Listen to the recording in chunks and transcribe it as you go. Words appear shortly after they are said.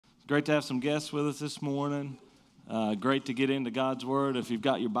Great to have some guests with us this morning. Great to get into God's Word. If you've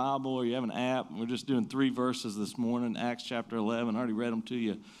got your Bible or you have an app, we're just doing 3 verses this morning, Acts chapter 11. I already read them to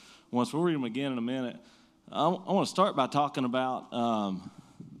you once. We'll read them again in a minute. I want to start by talking about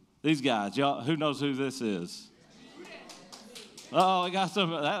these guys. Y'all, who knows who this is? Oh, I got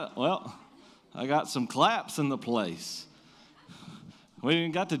some of that. Well, I got some claps in the place. We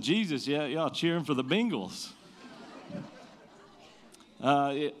ain't got to Jesus yet. Y'all cheering for the Bengals.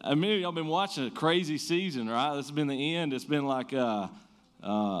 Y'all been watching a crazy season, right? This has been the end. It's been like,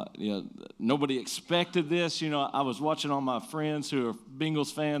 nobody expected this. I was watching all my friends who are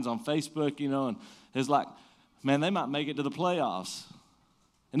Bengals fans on Facebook, and it's like, man, they might make it to the playoffs.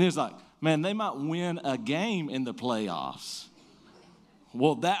 And it's like, man, they might win a game in the playoffs.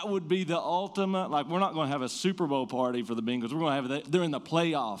 Well, that would be the ultimate. Like, we're not going to have a Super Bowl party for the Bengals. We're going to have they're in the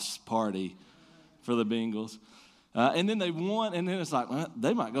playoffs party for the Bengals. And then they won, and then it's like, well,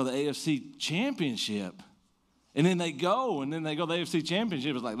 they might go to the AFC Championship. And then they go to the AFC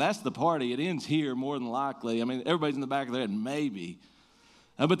Championship. It's like, that's the party. It ends here more than likely. I mean, everybody's in the back of their head, maybe.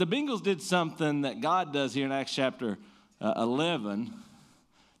 But the Bengals did something that God does here in Acts chapter 11.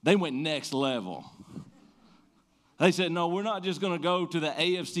 They went next level. They said, no, we're not just going to go to the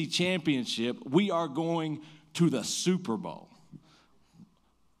AFC Championship. We are going to the Super Bowl.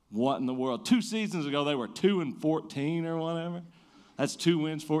 What in the world? 2 seasons ago, they were 2-14 or whatever. That's 2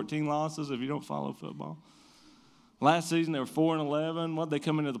 wins, 14 losses if you don't follow football. Last season, they were 4-11. What'd they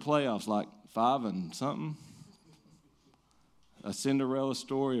come into the playoffs, like 5 and something? A Cinderella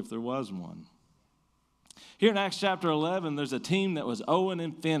story if there was one. Here in Acts chapter 11, there's a team that was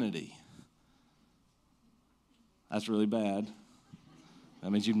 0-infinity. That's really bad.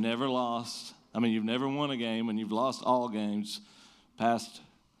 That means you've never lost. You've never won a game, and you've lost all games, past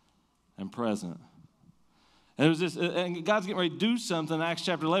and present. And it was this, and God's getting ready to do something in Acts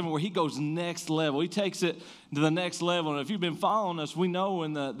chapter 11 where he goes next level. He takes it to the next level. And if you've been following us, we know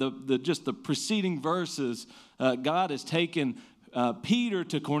in the preceding verses, God has taken Peter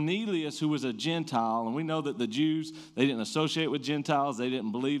to Cornelius, who was a Gentile. And we know that the Jews, they didn't associate with Gentiles. They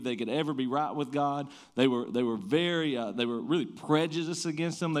didn't believe they could ever be right with God. They were really prejudiced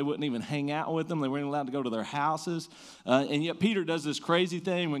against them. They wouldn't even hang out with them. They weren't allowed to go to their houses. And yet Peter does this crazy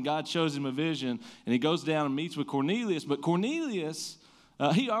thing when God shows him a vision, and he goes down and meets with Cornelius. But Cornelius,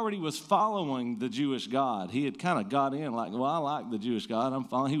 he already was following the Jewish God. He had kind of got in like, well, I like the Jewish God. I'm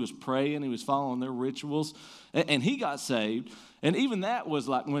following. He was praying. He was following their rituals. And he got saved. And even that was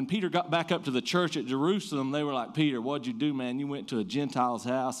like when Peter got back up to the church at Jerusalem, they were like, Peter, what'd you do, man? You went to a Gentile's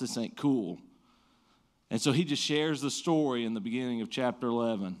house. This ain't cool. And so he just shares the story in the beginning of chapter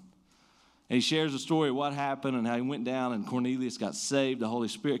 11. And he shares the story of what happened and how he went down and Cornelius got saved. The Holy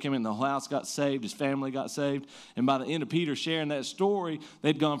Spirit came in, the whole house got saved, his family got saved. And by the end of Peter sharing that story,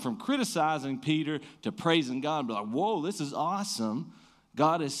 they'd gone from criticizing Peter to praising God and be like, whoa, this is awesome.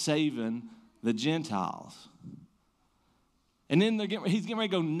 God is saving the Gentiles. And then he's getting ready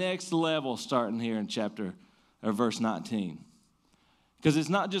to go next level starting here in verse 19. Because it's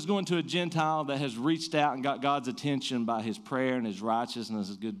not just going to a Gentile that has reached out and got God's attention by his prayer and his righteousness,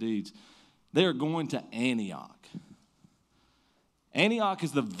 his good deeds. They are going to Antioch. Antioch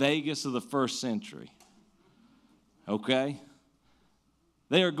is the Vegas of the first century. Okay?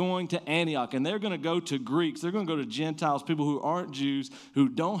 They are going to Antioch, and they're going to go to Greeks. They're going to go to Gentiles, people who aren't Jews, who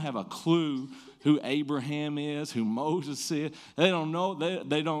don't have a clue who Abraham is, who Moses is. They don't know.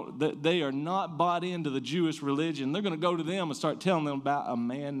 They are not bought into the Jewish religion. They're going to go to them and start telling them about a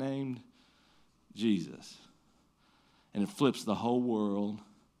man named Jesus. And it flips the whole world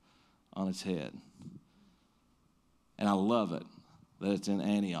on its head. And I love it that it's in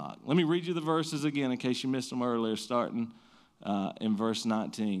Antioch. Let me read you the verses again in case you missed them earlier, starting in verse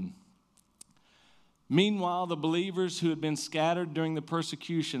 19. Meanwhile, the believers who had been scattered during the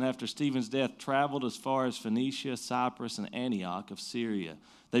persecution after Stephen's death traveled as far as Phoenicia, Cyprus, and Antioch of Syria.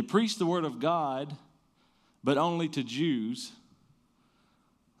 They preached the word of God, but only to Jews.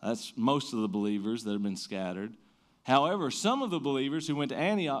 That's most of the believers that have been scattered. However, some of the believers who went to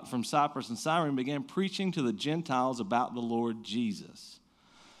Antioch from Cyprus and Cyrene began preaching to the Gentiles about the Lord Jesus.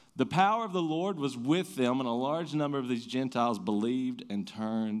 The power of the Lord was with them, and a large number of these Gentiles believed and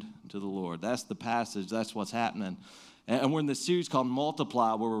turned to the Lord. That's the passage. That's what's happening. And we're in this series called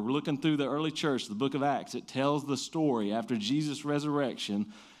Multiply, where we're looking through the early church, the book of Acts. It tells the story after Jesus'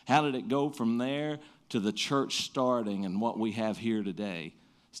 resurrection. How did it go from there to the church starting and what we have here today,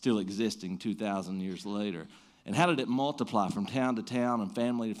 still existing 2,000 years later? And how did it multiply from town to town and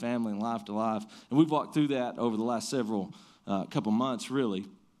family to family and life to life? And we've walked through that over the last couple months, really.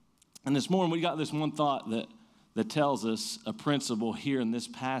 And this morning we got this one thought that tells us a principle here in this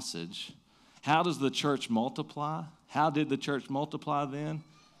passage. How does the church multiply? How did the church multiply then?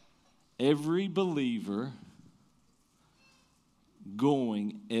 Every believer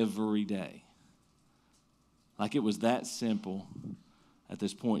going every day. Like, it was that simple at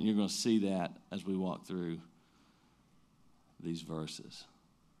this point. You're going to see that as we walk through these verses.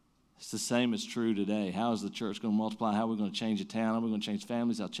 It's the same as true today. How is the church going to multiply? How are we going to change a town? How are we going to change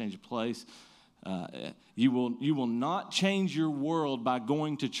families? How change a place? You will not change your world by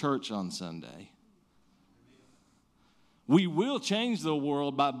going to church on Sunday. We will change the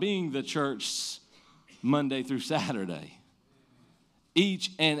world by being the church Monday through Saturday.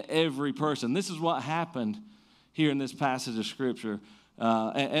 Each and every person. This is what happened here in this passage of Scripture.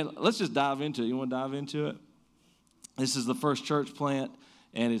 And let's just dive into it. You want to dive into it? This is the first church plant,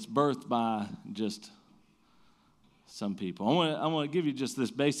 and it's birthed by just some people. I want to give you just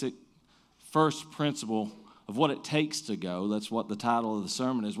this basic first principle of what it takes to go. That's what the title of the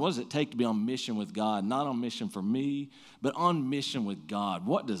sermon is. What does it take to be on mission with God? Not on mission for me, but on mission with God.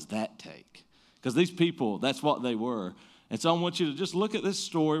 What does that take? Because these people, that's what they were. And so I want you to just look at this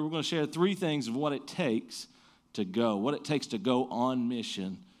story. We're going to share 3 things of what it takes to go, what it takes to go on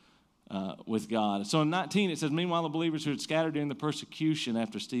mission with God. So in 19, it says, meanwhile, the believers who had scattered during the persecution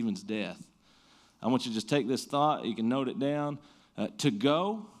after Stephen's death. I want you to just take this thought. You can note it down. To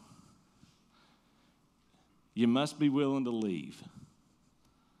go, you must be willing to leave.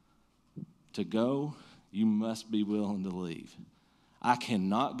 To go, you must be willing to leave. I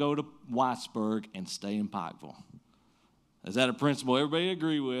cannot go to Whitesburg and stay in Pikeville. Is that a principle everybody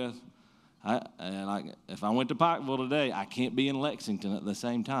agree with? If I went to Pikeville today, I can't be in Lexington at the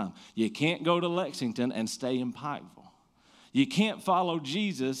same time. You can't go to Lexington and stay in Pikeville. You can't follow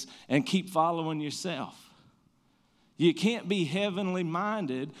Jesus and keep following yourself. You can't be heavenly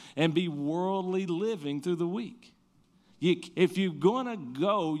minded and be worldly living through the week. If you're going to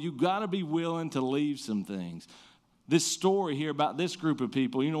go, you got to be willing to leave some things. This story here about this group of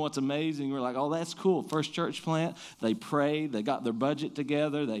people, you know what's amazing? We're like, oh, that's cool. First church plant, they prayed, they got their budget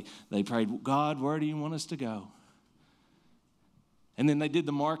together, they prayed, God, where do you want us to go? And then they did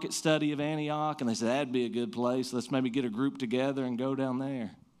the market study of Antioch, and they said, that'd be a good place. Let's maybe get a group together and go down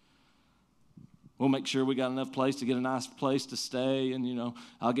there. We'll make sure we got enough place to get a nice place to stay, and,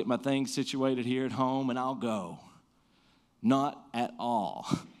 I'll get my things situated here at home, and I'll go. Not at all.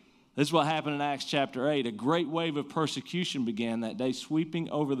 This is what happened in Acts chapter 8. A great wave of persecution began that day, sweeping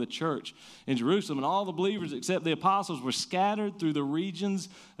over the church in Jerusalem. And all the believers except the apostles were scattered through the regions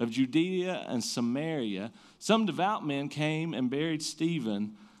of Judea and Samaria. Some devout men came and buried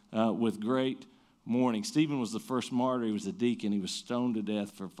Stephen with great mourning. Stephen was the first martyr. He was a deacon. He was stoned to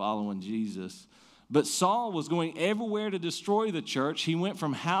death for following Jesus. But Saul was going everywhere to destroy the church. He went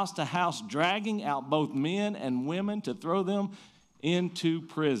from house to house, dragging out both men and women to throw them into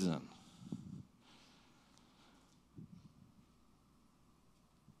prison.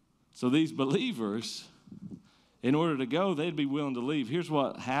 So these believers, in order to go, they'd be willing to leave. Here's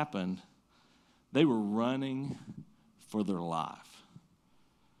what happened. They were running for their life.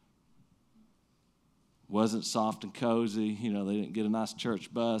 Wasn't soft and cozy. They didn't get a nice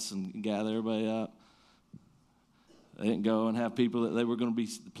church bus and gather everybody up. They didn't go and have people that they were going to be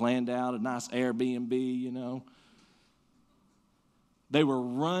planned out, a nice Airbnb, They were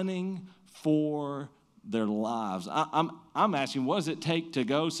running for their lives. I'm asking, what does it take to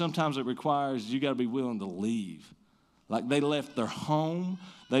go? Sometimes it requires you got to be willing to leave. Like, they left their home.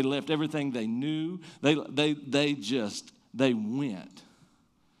 They left everything they knew. They went.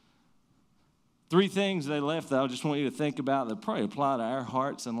 3 things they left that I just want you to think about that probably apply to our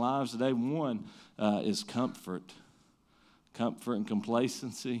hearts and lives today. One is comfort. Comfort and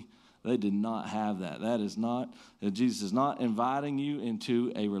complacency. They did not have that. Jesus is not inviting you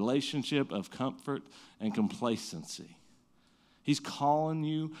into a relationship of comfort and complacency. He's calling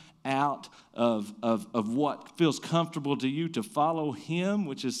you out of what feels comfortable to you to follow him,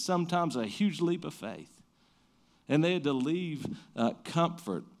 which is sometimes a huge leap of faith. And they had to leave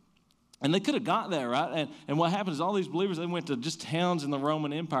comfort. And they could have got there, right? And what happened is all these believers, they went to just towns in the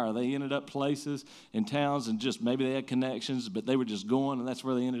Roman Empire. They ended up places in towns and just maybe they had connections, but they were just going, and that's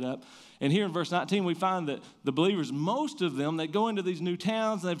where they ended up. And here in verse 19, we find that the believers, most of them, they go into these new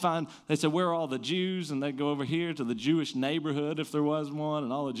towns, and they say, where are all the Jews? And they'd go over here to the Jewish neighborhood, if there was one,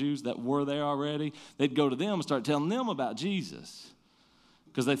 and all the Jews that were there already. They'd go to them and start telling them about Jesus.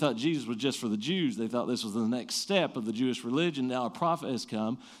 Because they thought Jesus was just for the Jews. They thought this was the next step of the Jewish religion. Now a prophet has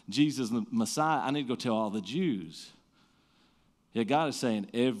come, Jesus the Messiah. I need to go tell all the Jews. Yeah, God is saying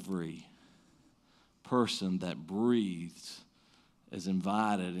every person that breathes is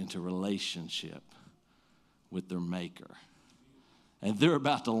invited into relationship with their Maker. And they're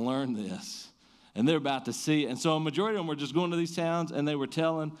about to learn this. And they're about to see it. And so a majority of them were just going to these towns and they were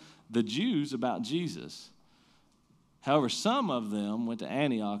telling the Jews about Jesus. However, some of them went to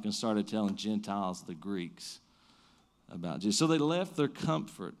Antioch and started telling Gentiles, the Greeks, about Jesus. So they left their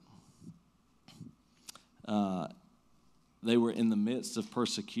comfort. They were in the midst of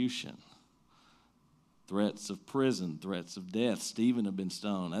persecution. Threats of prison, threats of death. Stephen had been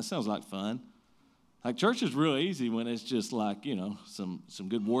stoned. That sounds like fun. Like, church is real easy when it's just like, some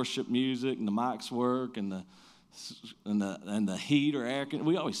good worship music and the mics work and the heat or air.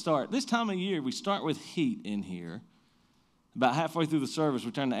 We always start. This time of year, we start with heat in here. About halfway through the service,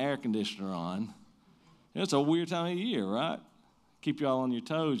 we turn the air conditioner on. It's a weird time of year, right? Keep you all on your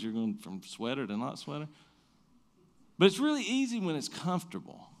toes. You're going from sweater to not sweater. But it's really easy when it's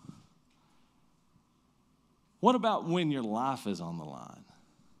comfortable. What about when your life is on the line?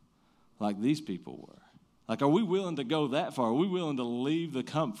 Like these people were. Like, are we willing to go that far? Are we willing to leave the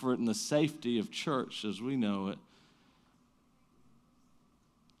comfort and the safety of church as we know it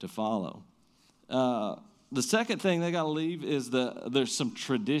to follow? The second thing they got to leave is there's some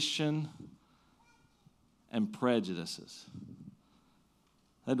tradition and prejudices.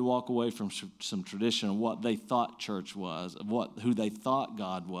 They had to walk away from some tradition of what they thought church was, of who they thought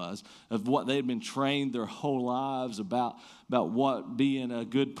God was, of what they had been trained their whole lives about what being a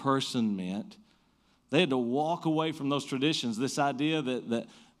good person meant. They had to walk away from those traditions. This idea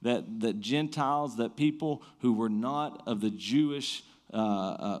that Gentiles, that people who were not of the Jewish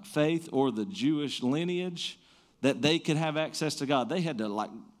faith or the Jewish lineage, that they could have access to God. They had to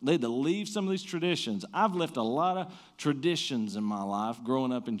leave some of these traditions. I've left a lot of traditions in my life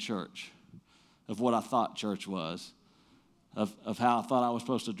growing up in church of what I thought church was, of how I thought I was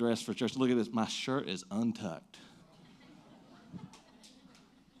supposed to dress for church. Look at this. My shirt is untucked.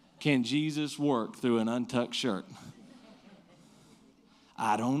 Can Jesus work through an untucked shirt?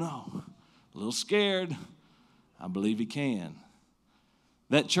 I don't know. A little scared. I believe he can.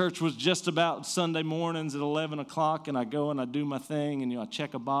 That church was just about Sunday mornings at 11 o'clock, and I go and I do my thing, and I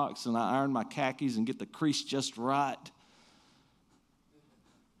check a box, and I iron my khakis and get the crease just right.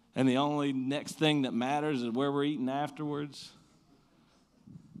 And the only next thing that matters is where we're eating afterwards.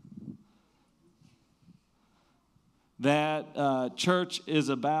 That church is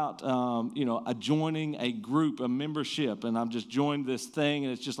about, joining a group, a membership. And I've just joined this thing,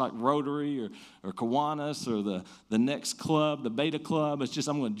 and it's just like Rotary or Kiwanis or the next club, the Beta Club. It's just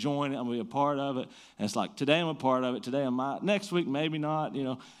I'm going to join it. I'm going to be a part of it. And it's like today I'm a part of it. Today I might. Next week maybe not.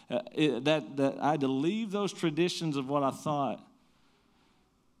 That I had to leave those traditions of what I thought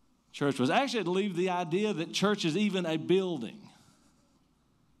church was. Actually, I had to leave the idea that church is even a building.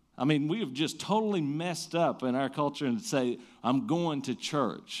 I mean, we have just totally messed up in our culture and say, I'm going to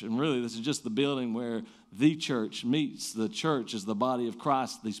church. And really, this is just the building where the church meets. The church is the body of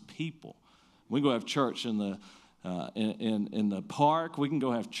Christ, these people. We can go have church in the park. We can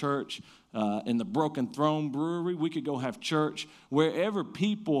go have church in the Broken Throne Brewery. We could go have church wherever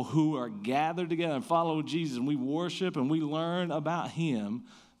people who are gathered together and follow Jesus, and we worship and we learn about him.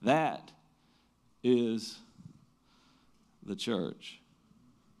 That is the church.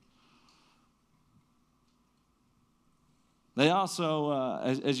 They also,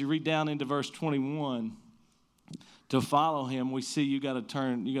 as you read down into verse 21, to follow him, we see you got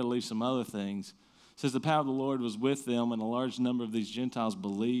to leave some other things. It says the power of the Lord was with them, and a large number of these Gentiles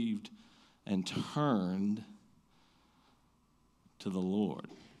believed and turned to the Lord.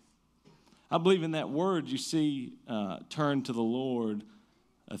 I believe in that word you see, turn to the Lord,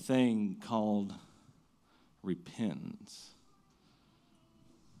 a thing called repentance.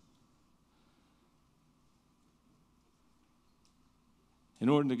 In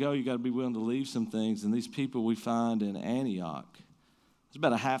order to go, you got to be willing to leave some things. And these people we find in Antioch, there's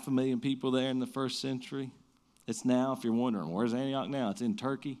about 500,000 people there in the first century. It's now, if you're wondering, where's Antioch now? It's in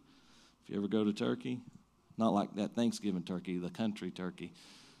Turkey. If you ever go to Turkey, not like that Thanksgiving turkey, the country turkey.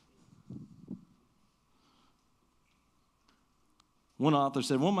 One author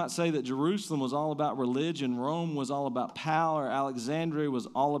said, one might say that Jerusalem was all about religion, Rome was all about power, Alexandria was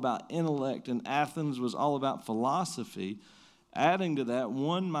all about intellect, and Athens was all about philosophy. Adding to that,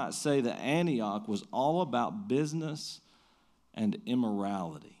 one might say that Antioch was all about business and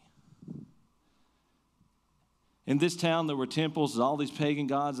immorality. In this town, there were temples to all these pagan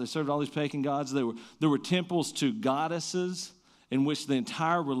gods. They served all these pagan gods. There were temples to goddesses in which the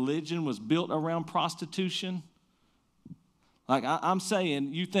entire religion was built around prostitution. Like I'm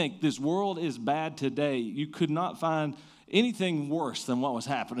saying, you think this world is bad today. You could not find anything worse than what was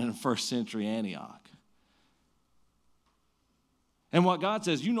happening in first century Antioch. And what God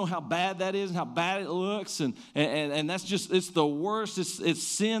says, you know how bad that is and how bad it looks. And that's just, it's the worst. It's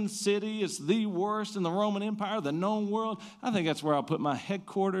Sin City. It's the worst in the Roman Empire, the known world. I think that's where I'll put my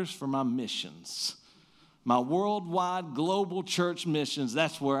headquarters for my missions. My worldwide global church missions,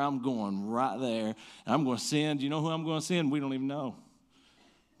 that's where I'm going, right there. And I'm going to send, you know who I'm going to send? We don't even know.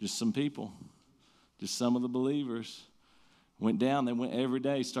 Just some people. Just some of the believers. Went down, they went every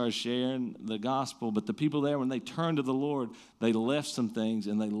day, started sharing the gospel. But the people there, when they turned to the Lord, they left some things,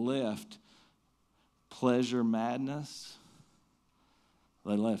 and they left pleasure madness.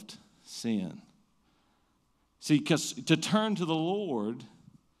 They left sin. See, because to turn to the Lord,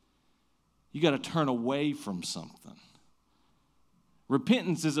 you got to turn away from something.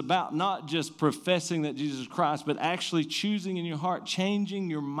 Repentance is about not just professing that Jesus is Christ, but actually choosing in your heart, changing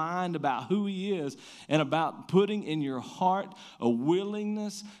your mind about who he is, and about putting in your heart a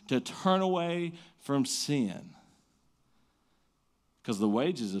willingness to turn away from sin. Because the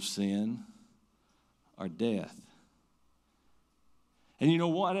wages of sin are death. And you know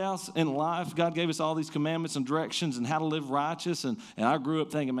what else in life? God gave us all these commandments and directions and how to live righteous. And I grew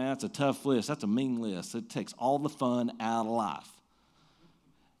up thinking, man, that's a tough list. That's a mean list. It takes all the fun out of life.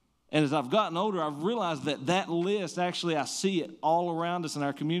 And as I've gotten older, I've realized that list, actually, I see it all around us in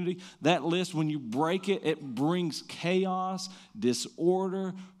our community. That list, when you break it, it brings chaos,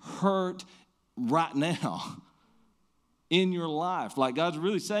 disorder, hurt right now in your life. Like God's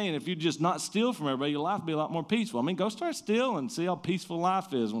really saying, if you just not steal from everybody, your life will be a lot more peaceful. I mean, go start stealing and see how peaceful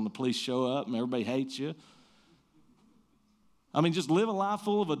life is when the police show up and everybody hates you. I mean, just live a life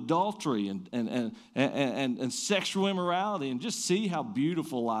full of adultery and sexual immorality and just see how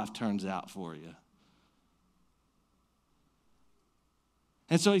beautiful life turns out for you.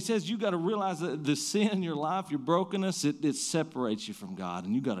 And so he says you got to realize that the sin in your life, your brokenness, it separates you from God.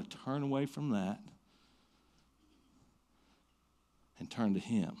 And you got to turn away from that and turn to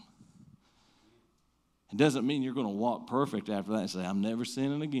him. It doesn't mean you're going to walk perfect after that and say, I'm never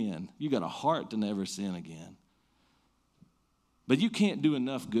sinning again. You got a heart to never sin again. But you can't do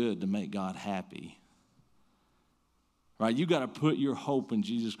enough good to make God happy. Right? You got to put your hope in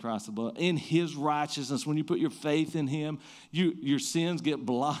Jesus Christ, in his righteousness. When you put your faith in him, your sins get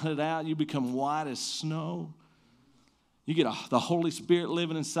blotted out. You become white as snow. You get the Holy Spirit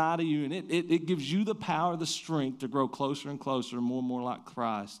living inside of you, and it gives you the power, the strength to grow closer and closer and more like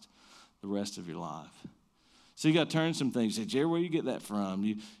Christ the rest of your life. So you got to turn some things. You say, Jerry, where you get that from?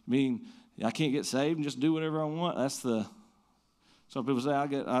 You mean I can't get saved and just do whatever I want? Some people say, I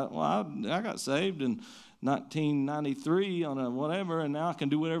got saved in 1993 on a whatever, and now I can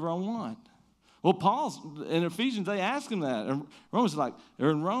do whatever I want. Well, Paul's in Ephesians, they asked him that.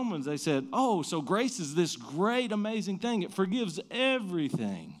 In Romans, they said, oh, so grace is this great, amazing thing. It forgives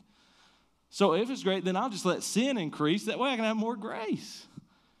everything. So if it's great, then I'll just let sin increase. That way I can have more grace.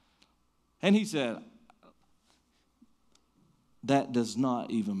 And he said, that does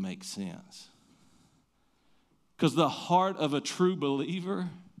not even make sense. Because the heart of a true believer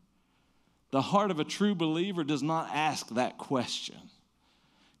does not ask that question.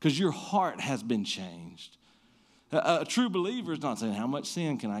 Because your heart has been changed. A true believer is not saying, how much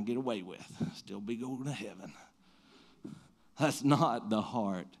sin can I get away with? Still be going to heaven. That's not the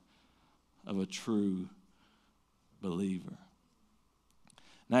heart of a true believer.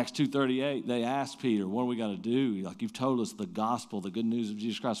 In Acts 2:38, they asked Peter, what do we got to do? Like, you've told us the gospel, the good news of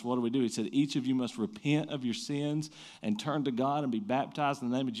Jesus Christ. What do we do? He said, each of you must repent of your sins and turn to God and be baptized in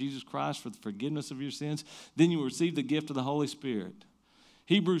the name of Jesus Christ for the forgiveness of your sins. Then you will receive the gift of the Holy Spirit.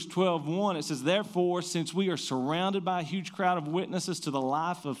 Hebrews 12:1, it says, therefore, since we are surrounded by a huge crowd of witnesses to the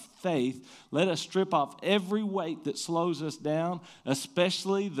life of faith, let us strip off every weight that slows us down,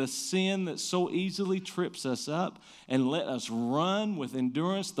 especially the sin that so easily trips us up, and let us run with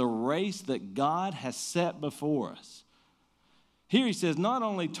endurance the race that God has set before us. Here he says, not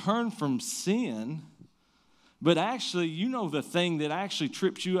only turn from sin, but actually, you know the thing that actually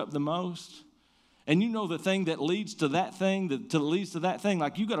trips you up the most? And you know the thing that leads to that thing,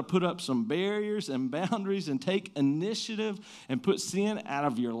 like you got to put up some barriers and boundaries and take initiative and put sin out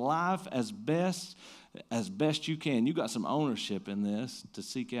of your life as best you can. You got some ownership in this to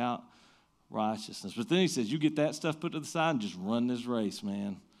seek out righteousness. But then he says, you get that stuff put to the side and just run this race,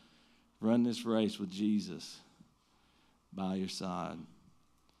 man. Run this race with Jesus by your side.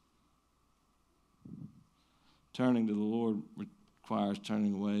 Turning to the Lord requires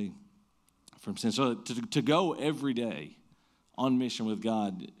turning away from sin. So to go every day on mission with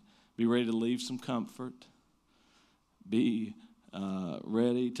God, be ready to leave some comfort, be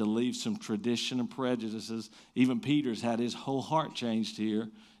ready to leave some tradition and prejudices. Even Peter's had his whole heart changed here.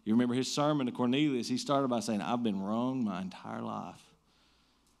 You remember his sermon to Cornelius, he started by saying, I've been wrong my entire life.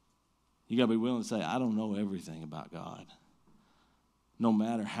 You got to be willing to say, I don't know everything about God. No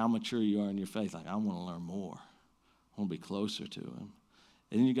matter how mature you are in your faith, like, I want to learn more. I want to be closer to him.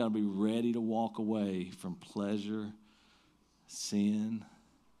 And then you got to be ready to walk away from pleasure, sin,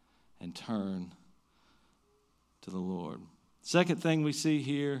 and turn to the Lord. Second thing we see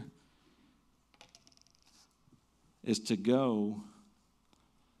here is to go.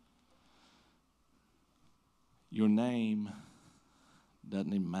 Your name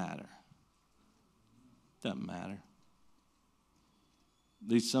doesn't even matter. Doesn't matter.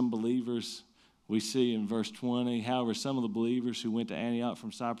 Some believers we see in verse 20, however, some of the believers who went to Antioch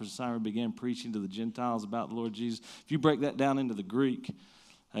from Cyprus and Cyrene began preaching to the Gentiles about the Lord Jesus. If you break that down into the Greek,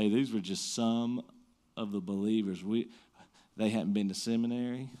 hey, these were just some of the believers. They hadn't been to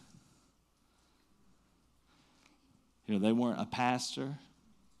seminary. They weren't a pastor.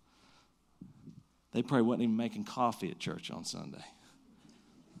 They probably wasn't even making coffee at church on Sunday.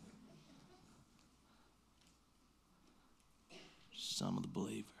 Some of the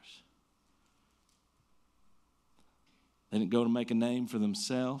believers. They didn't go to make a name for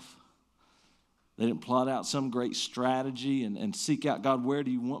themselves. They didn't plot out some great strategy and seek out, God, where do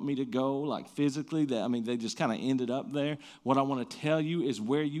you want me to go, like physically? They just kind of ended up there. What I want to tell you is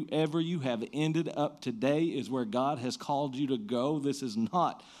wherever you have ended up today is where God has called you to go. This is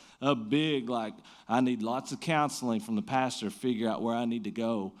not a big, I need lots of counseling from the pastor to figure out where I need to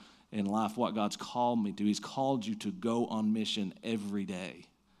go in life, what God's called me to. He's called you to go on mission every day,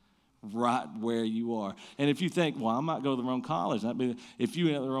 right where you are. And if you think, well, I might go to the wrong college. If you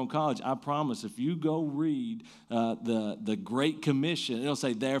enter the wrong college, I promise, if you go read the Great Commission, it'll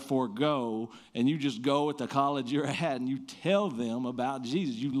say, therefore go, and you just go at the college you're at and you tell them about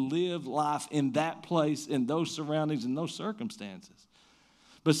Jesus. You live life in that place, in those surroundings, in those circumstances.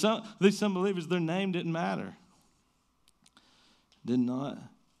 But some believers, their name didn't matter. Did not.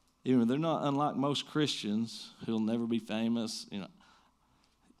 Even they're not unlike most Christians who'll never be famous.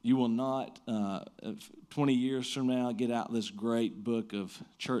 You will not, 20 years from now, get out this great book of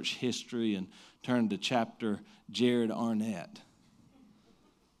church history and turn to chapter Jared Arnett.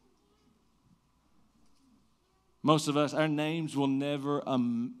 Most of us, our names will never,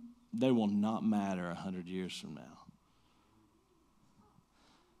 they will not matter 100 years from now.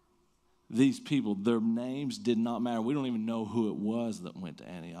 These people, their names did not matter. We don't even know who it was that went to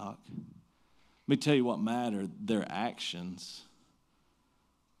Antioch. Let me tell you what mattered, their actions.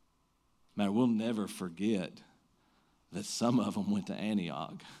 Man, we'll never forget that some of them went to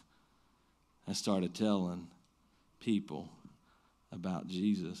Antioch and started telling people about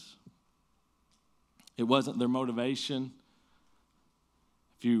Jesus. It wasn't their motivation.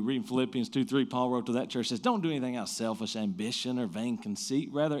 If you read Philippians 2:3, Paul wrote to that church, says, don't do anything out of selfish ambition or vain conceit.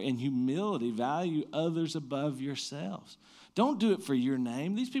 Rather, in humility, value others above yourselves. Don't do it for your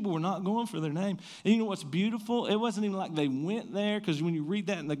name. These people were not going for their name. And you know what's beautiful? It wasn't even like they went there, because when you read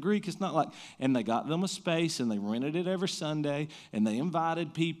that in the Greek, it's not like, and they got them a space, and they rented it every Sunday, and they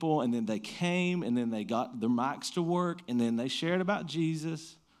invited people, and then they came, and then they got their mics to work, and then they shared about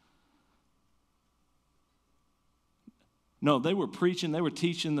Jesus. No, they were preaching, they were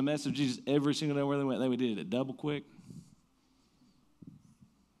teaching the message of Jesus every single day where they went. They did it double quick.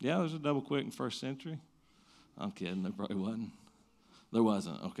 Yeah, there was a double quick in first century. I'm kidding, there probably wasn't. There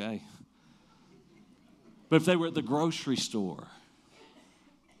wasn't, okay. But if they were at the grocery store,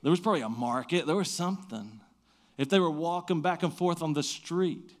 there was probably a market, there was something. If they were walking back and forth on the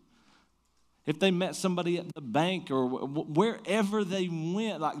street, if they met somebody at the bank or wherever they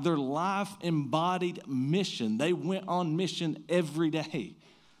went, like their life embodied mission. They went on mission every day.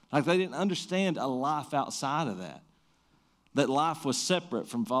 Like they didn't understand a life outside of that. That life was separate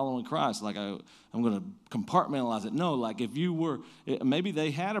from following Christ. Like I'm going to compartmentalize it. No, like if you were, maybe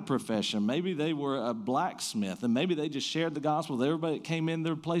they had a profession. Maybe they were a blacksmith. And maybe they just shared the gospel with everybody that came in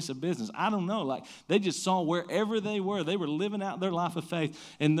their place of business. I don't know. Like they just saw wherever they were living out their life of faith.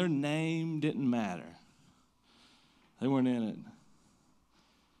 And their name didn't matter. They weren't in it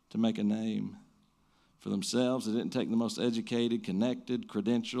to make a name for themselves. They didn't take the most educated, connected,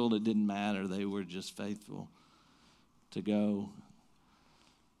 credentialed. It didn't matter. They were just faithful to go.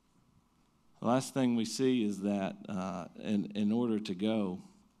 The last thing we see is that in order to go,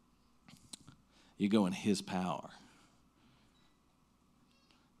 you go in His power,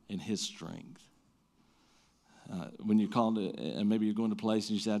 in His strength. When you're called to, and maybe you're going to a place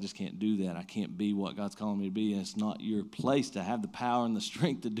and you say, I just can't do that. I can't be what God's calling me to be. And it's not your place to have the power and the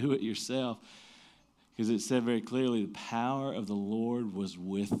strength to do it yourself. Because it said very clearly, the power of the Lord was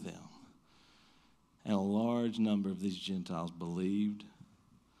with them. And a large number of these Gentiles believed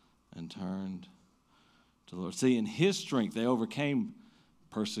and turned to the Lord. See, in His strength, they overcame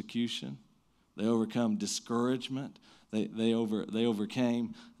persecution. They overcome discouragement. They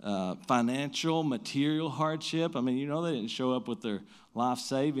overcame financial, material hardship. I mean, they didn't show up with their life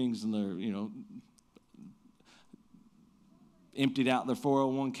savings and their, emptied out their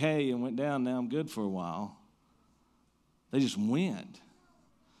 401k and went down, now I'm good for a while. They just went.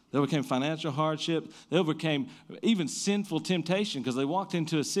 They overcame financial hardship. They overcame even sinful temptation because they walked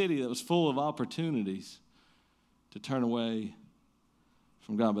into a city that was full of opportunities to turn away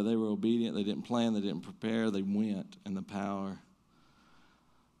from God. But they were obedient. They didn't plan. They didn't prepare. They went in the power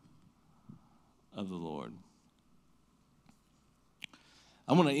of the Lord.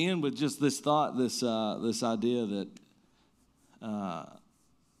 I want to end with just this thought, this idea that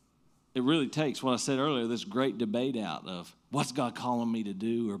it really takes what I said earlier, this great debate out of what's God calling me to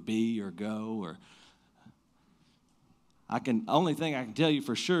do or be or go, or only thing I can tell you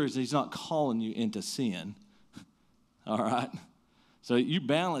for sure is He's not calling you into sin. All right? So you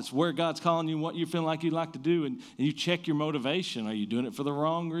balance where God's calling you, what you feel like you'd like to do, and you check your motivation. Are you doing it for the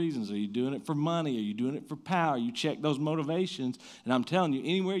wrong reasons? Are you doing it for money? Are you doing it for power? You check those motivations, and I'm telling you,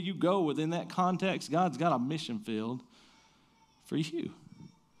 anywhere you go within that context, God's got a mission field for you.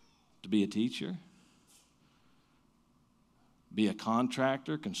 To be a teacher, be a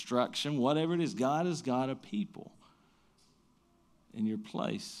contractor, construction, whatever it is, God has got a people in your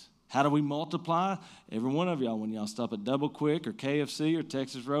place. How do we multiply? Every one of y'all, when y'all stop at Double Quick or KFC or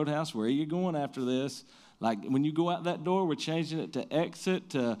Texas Roadhouse, where are you going after this? Like when you go out that door, we're changing it to exit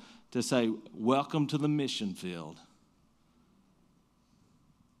to say, welcome to the mission field.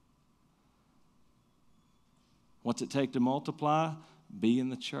 What's it take to multiply? Be in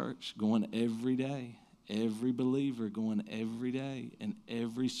the church, going every day. Every believer going every day in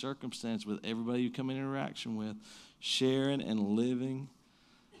every circumstance with everybody you come in interaction with, sharing and living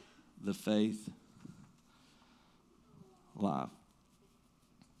the faith life.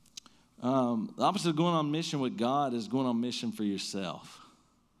 The opposite of going on mission with God is going on mission for yourself.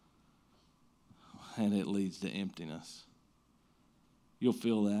 And it leads to emptiness. You'll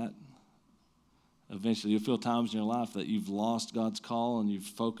feel that. Eventually, you'll feel times in your life that you've lost God's call and you've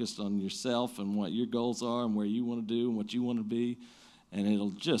focused on yourself and what your goals are and where you want to do and what you want to be. And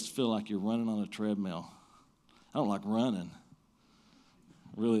it'll just feel like you're running on a treadmill. I don't like running,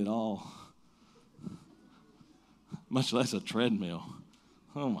 really at all, much less a treadmill.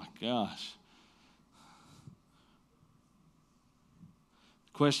 Oh, my gosh.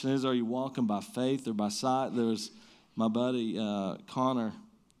 The question is, are you walking by faith or by sight? There's my buddy Connor.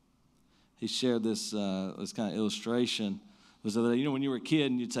 He shared this kind of illustration. It was that, when you were a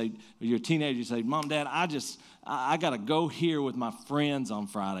kid and you'd say, or you're a teenager, you'd say, Mom, Dad, I got to go here with my friends on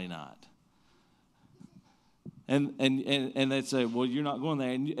Friday night. And they'd say, well, you're not going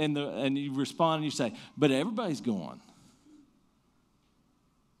there. And you respond and you say, but everybody's going.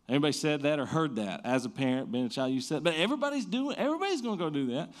 Anybody said that or heard that as a parent, being a child? You said, but everybody's going to go do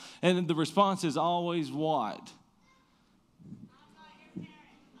that. And the response is always what?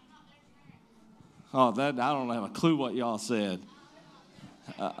 Oh, I don't have a clue what y'all said.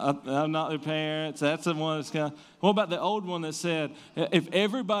 I'm not their parents. That's the one that's kind of. What about the old one that said, if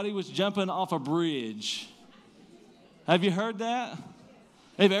everybody was jumping off a bridge? Have you heard that?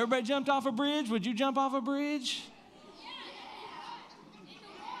 If everybody jumped off a bridge, would you jump off a bridge?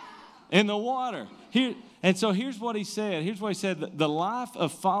 In the water. And so here's what he said. Here's what he said. The life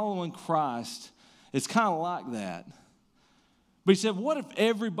of following Christ is kind of like that. But he said, what if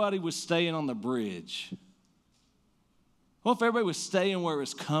everybody was staying on the bridge? What if everybody was staying where it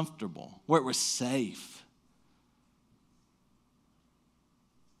was comfortable, where it was safe?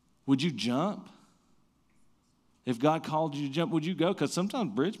 Would you jump? If God called you to jump, would you go? Because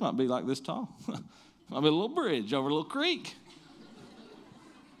sometimes bridge might be like this tall. Might be a little bridge over a little creek.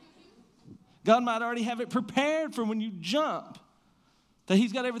 God might already have it prepared for when you jump. That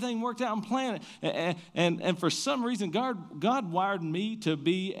He's got everything worked out and planned. And for some reason, God wired me to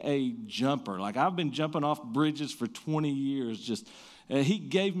be a jumper. Like I've been jumping off bridges for 20 years. He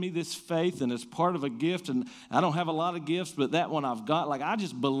gave me this faith, and it's part of a gift. And I don't have a lot of gifts, but that one I've got. Like I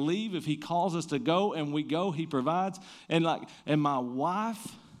just believe if He calls us to go and we go, He provides. And my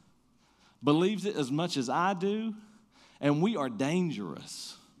wife believes it as much as I do, and we are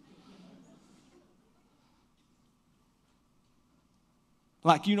dangerous.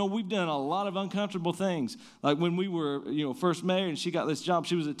 Like, we've done a lot of uncomfortable things. Like when we were, first married and she got this job,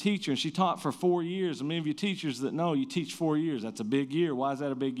 she was a teacher and she taught for 4 years. And many of you teachers that know, you teach 4 years. That's a big year. Why is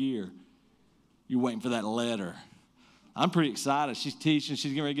that a big year? You're waiting for that letter. I'm pretty excited. She's teaching.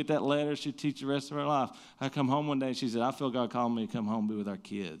 She's getting ready to get that letter. She'll teach the rest of her life. I come home one day and she said, I feel God calling me to come home and be with our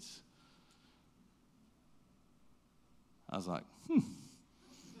kids. I was like,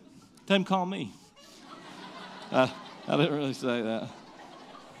 Tell him call me. I didn't really say that.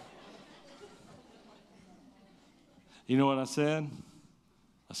 You know what I said?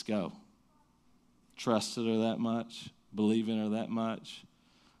 Let's go. Trusted her that much, believe in her that much.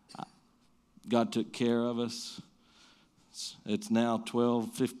 God took care of us. It's now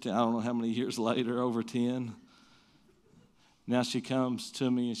 12, 15, I don't know how many years later, over 10. Now she comes to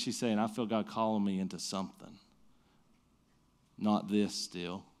me and she's saying, I feel God calling me into something. Not this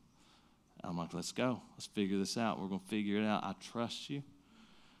still. I'm like, let's go. Let's figure this out. We're going to figure it out. I trust you.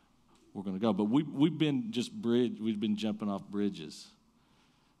 We're going to go. But we've been we've been jumping off bridges.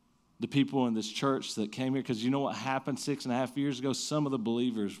 The people in this church that came here, because you know what happened 6.5 years ago? Some of the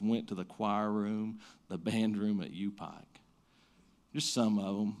believers went to the choir room, the band room at U-Pike. Just some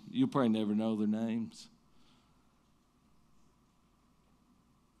of them. You'll probably never know their names.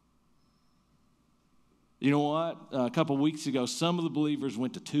 You know what? A couple weeks ago, some of the believers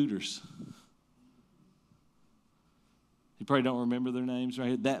went to Tudors. You probably don't remember their names,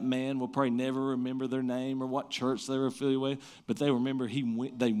 right? That man will probably never remember their name or what church they were affiliated with, but they remember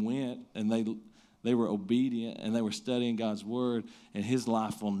they went and they were obedient and they were studying God's word, and his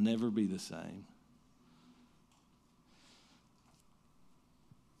life will never be the same.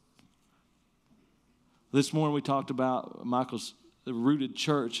 This morning we talked about Michael's rooted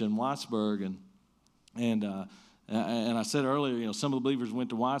church in Whitesburg, and I said earlier, some of the believers went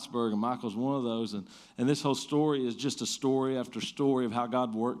to Whitesburg, and Michael's one of those. And this whole story is just a story after story of how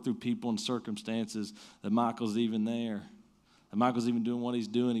God worked through people and circumstances, that Michael's even there. That Michael's even doing what he's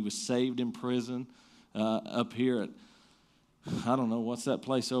doing. He was saved in prison up here at, I don't know, what's that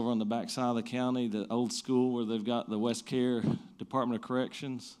place over on the backside of the county, the old school where they've got the West Care Department of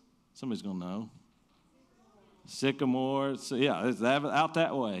Corrections? Somebody's going to know. Sycamore. So yeah, it's out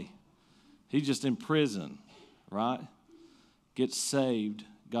that way. He's just in prison. Right? Gets saved.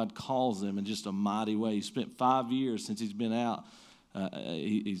 God calls him in just a mighty way. He spent 5 years since he's been out.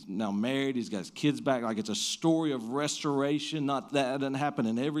 He's now married. He's got his kids back. Like, it's a story of restoration. Not that it doesn't happen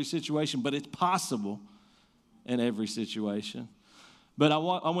in every situation, but it's possible in every situation. But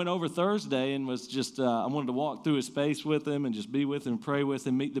I went over Thursday and was just, I wanted to walk through his space with him and just be with him, pray with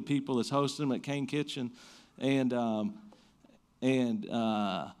him, meet the people that's hosting him at Kane Kitchen. And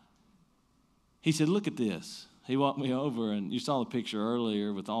he said, look at this. He walked me over, and you saw the picture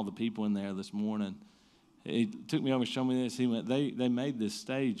earlier with all the people in there this morning. He took me over and showed me this. He went, they made this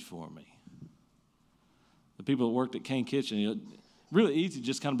stage for me. The people that worked at Kane Kitchen, really easy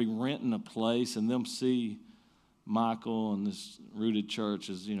just kind of be renting a place and them see Michael and this rooted church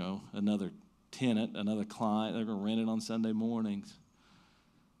as, another tenant, another client. They're going to rent it on Sunday mornings.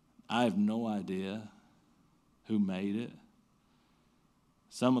 I have no idea who made it.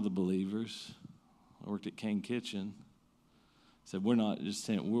 Some of the believers worked at Kane Kitchen said, we're not just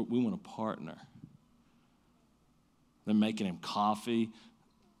saying, we want to partner. They're making him coffee,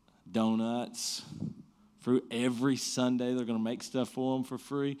 donuts, fruit. Every Sunday they're going to make stuff for him for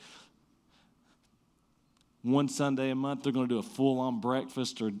free. One Sunday a month they're going to do a full-on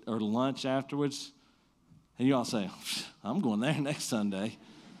breakfast or lunch afterwards. And you all say, I'm going there next Sunday.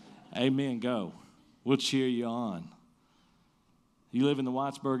 Amen, go. We'll cheer you on. You live in the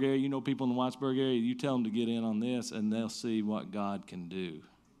Whitesburg area, you know people in the Whitesburg area, you tell them to get in on this, and they'll see what God can do.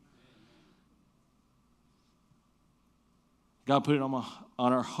 God put it on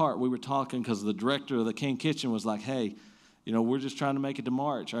our heart. We were talking because the director of the King Kitchen was like, hey, we're just trying to make it to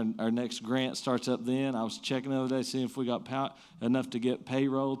March. Our next grant starts up then. I was checking the other day, seeing if we got enough to get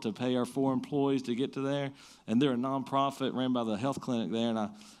payroll to pay our 4 employees to get to there. And they're a nonprofit ran by the health clinic there. And I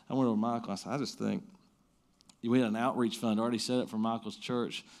went over to Michael. I said, I just think, we had an outreach fund already set up for Michael's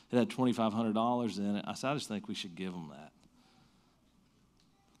church. It had $2,500 in it. I said, I just think we should give them that.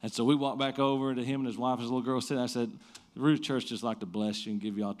 And so we walked back over to him and his wife, his little girl sitting. I said, the Rooted Church just like to bless you and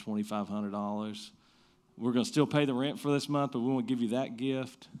give you all $2,500. We're going to still pay the rent for this month, but we want to give you that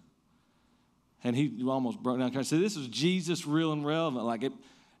gift. And he almost broke down. I said, this is Jesus real and relevant.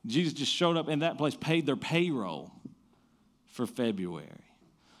 Jesus just showed up in that place, paid their payroll for February.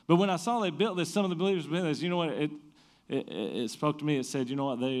 But when I saw they built this, some of the believers built this, you know what? It spoke to me. It said, you know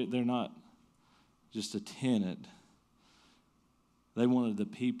what? They're not just a tenant. They wanted the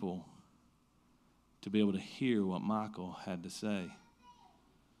people to be able to hear what Michael had to say.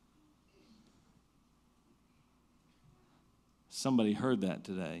 Somebody heard that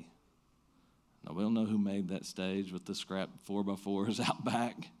today. Now, we don't know who made that stage with the scrap 4x4s out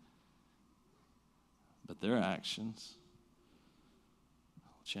back. But their actions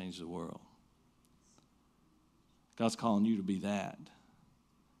change the world. God's calling you to be that,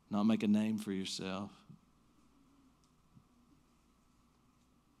 not make a name for yourself.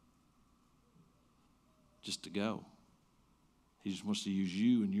 just to go. He just wants to use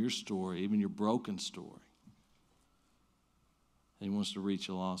you and your story, even your broken story. And he wants to reach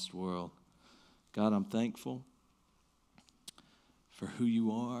a lost world. God, I'm thankful for who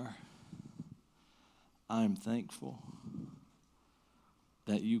you are. I'm thankful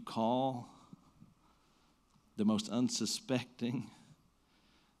that you call the most unsuspecting,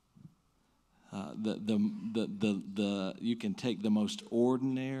 you can take the most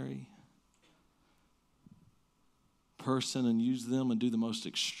ordinary person and use them and do the most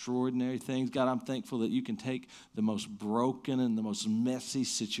extraordinary things. God, I'm thankful that you can take the most broken and the most messy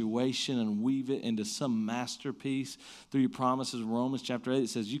situation and weave it into some masterpiece through your promises. Romans chapter 8, it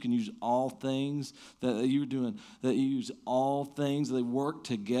says you can use all things that you're doing, that you use all things. They work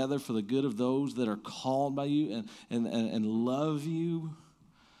together for the good of those that are called by you and love you.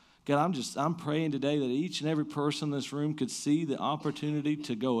 God, I'm praying today that each and every person in this room could see the opportunity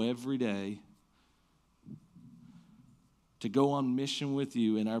to go every day, to go on mission with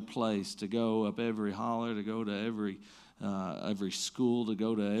you in our place, to go up every holler, to go to every school, to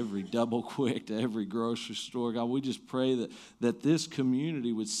go to every double quick, to every grocery store. God, we just pray that this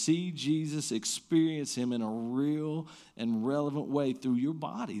community would see Jesus, experience him in a real and relevant way through your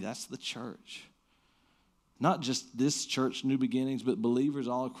body. That's the church. Not just this church, New Beginnings, but believers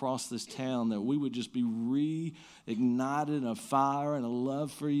all across this town, that we would just be reignited in a fire and a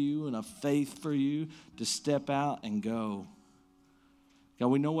love for you and a faith for you to step out and go. God,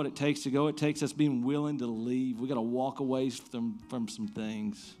 we know what it takes to go. It takes us being willing to leave. We got to walk away from some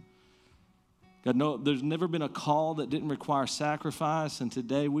things. God, no, there's never been a call that didn't require sacrifice, and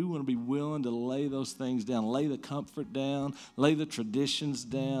today we want to be willing to lay those things down, lay the comfort down, lay the traditions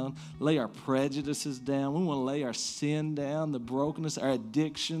down, lay our prejudices down. We want to lay our sin down, the brokenness, our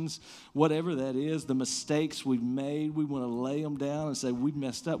addictions, whatever that is, the mistakes we've made. We want to lay them down and say, we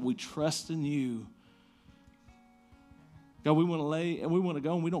messed up. We trust in you. God, we want to lay and we want to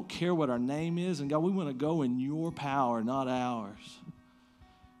go, and we don't care what our name is, and God, we want to go in your power, not ours.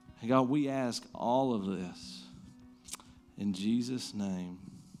 And God, we ask all of this in Jesus' name.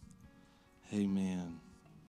 Amen.